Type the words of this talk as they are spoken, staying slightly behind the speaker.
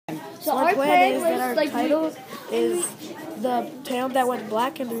So our our plan is was that our like title is the town that went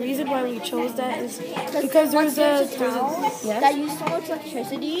black, and the reason why we chose that is because there's a that used so much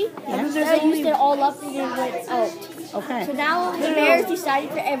electricity, and there's that used only it all up and then went out. Okay. So now the mayor's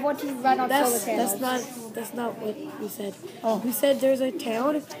decided for everyone to run on solar panels. that's not what we said. Oh. We said there's a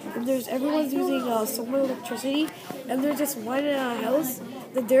town and there's everyone's using solar electricity, and there's this one house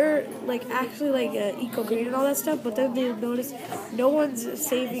that they're like actually like eco green and all that stuff, but then they notice no one's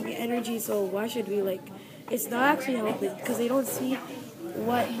saving energy, so why should we like? It's not actually helping because they don't see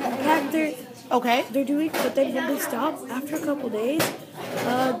what impact they're doing. But then when they stop after a couple days,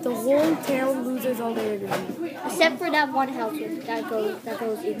 the whole town loses all their energy. Except for that one house that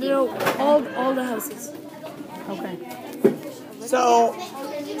goes in. No, all the houses. Okay. So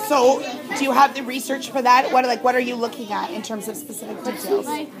do you have the research for that? What are you looking at in terms of specific details?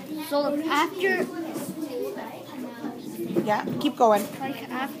 So after Yeah, keep going.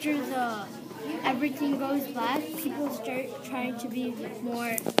 after everything goes black, people start trying to be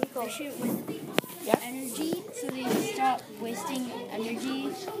more efficient with energy, so they stop wasting energy.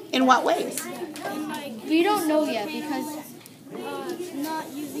 In what ways? We don't know yet because Not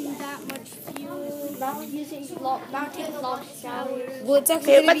using that much fuel. not taking long showers. Well, it's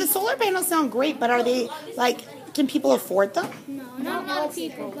actually Okay, but the solar panels sound great, but are they can people afford them? No, not all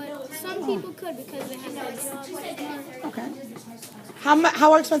people, but some people could because they have no jobs. Okay.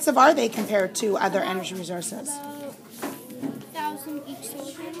 How expensive are they compared to other energy resources? About 1,000 each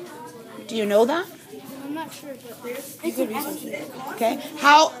solar panel. Do you know that? I'm not sure, but you could research it. Okay.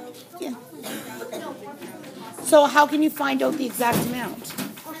 How? Yeah. So how can you find out the exact amount?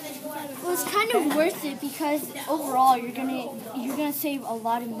 Well, it's kind of worth it because overall you're gonna save a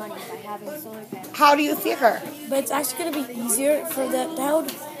lot of money by having solar panels. How do you figure? But it's actually gonna be easier for that town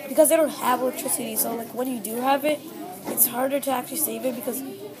because they don't have electricity. So like when you do have it, it's harder to actually save it because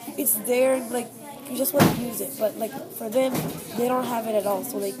it's there. Like you just want to use it, but like for them, they don't have it at all,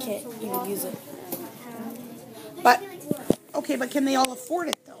 so they can't even use it. But can they all afford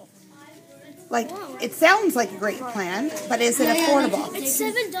it though? It sounds like a great plan, but is it affordable? it's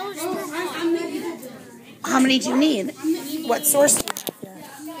 $7 per month. How many do you need? What source?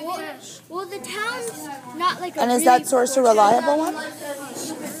 Well, the town's not like a And is really that source a reliable one?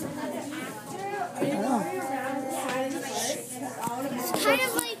 It's kind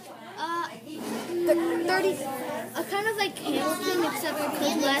of like kind of like Hamilton, except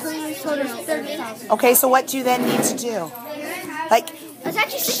because less sort of 30,000. Okay, so what do you then need to do? It's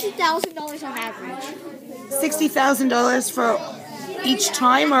actually $60,000 on average. $60,000 for each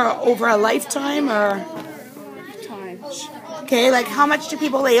time or over a lifetime or? Okay, how much do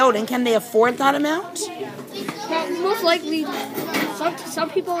people lay out and can they afford that amount? Well, most likely, some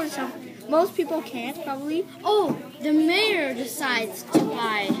people and most people can't probably. Oh, the mayor decides to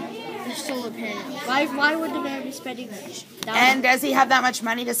buy the solar panel. Why would the mayor be spending that? And does he have that much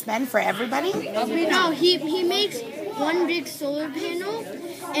money to spend for everybody? No, he makes one big solar panel,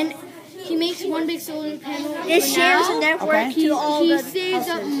 and he makes one big solar panel. It shares a network to all the houses. He saves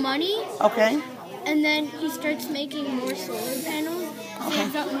up money. Okay. And then he starts making more solar panels.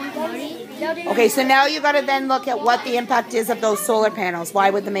 Saves up more money. Okay, so now you got to then look at what the impact is of those solar panels.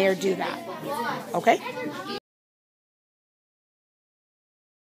 Why would the mayor do that? Okay?